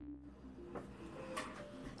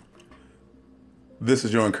This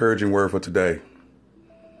is your encouraging word for today.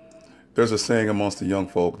 There's a saying amongst the young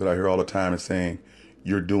folk that I hear all the time is saying,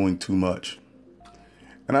 "You're doing too much."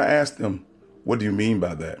 And I ask them, what do you mean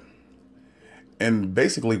by that? And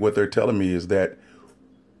basically what they're telling me is that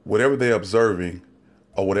whatever they're observing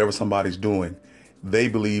or whatever somebody's doing, they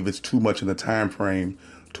believe it's too much in the time frame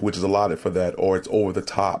to which is allotted for that, or it's over the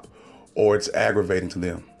top, or it's aggravating to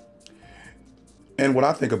them. And what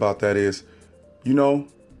I think about that is, you know,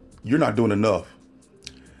 you're not doing enough.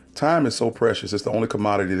 Time is so precious. It's the only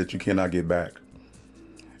commodity that you cannot get back.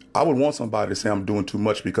 I would want somebody to say I'm doing too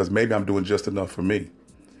much because maybe I'm doing just enough for me.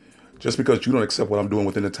 Just because you don't accept what I'm doing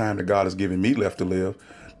within the time that God has given me left to live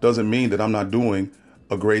doesn't mean that I'm not doing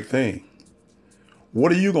a great thing.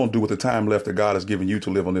 What are you going to do with the time left that God has given you to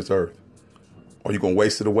live on this earth? Are you going to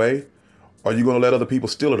waste it away? Are you going to let other people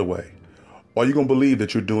steal it away? Or are you going to believe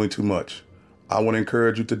that you're doing too much? I want to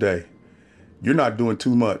encourage you today. You're not doing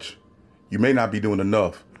too much. You may not be doing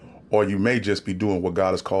enough, or you may just be doing what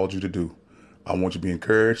God has called you to do. I want you to be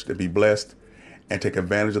encouraged, to be blessed, and take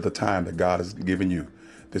advantage of the time that God has given you.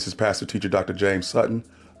 This is Pastor Teacher Dr. James Sutton.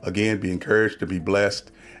 Again, be encouraged, to be blessed,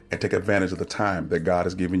 and take advantage of the time that God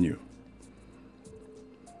has given you.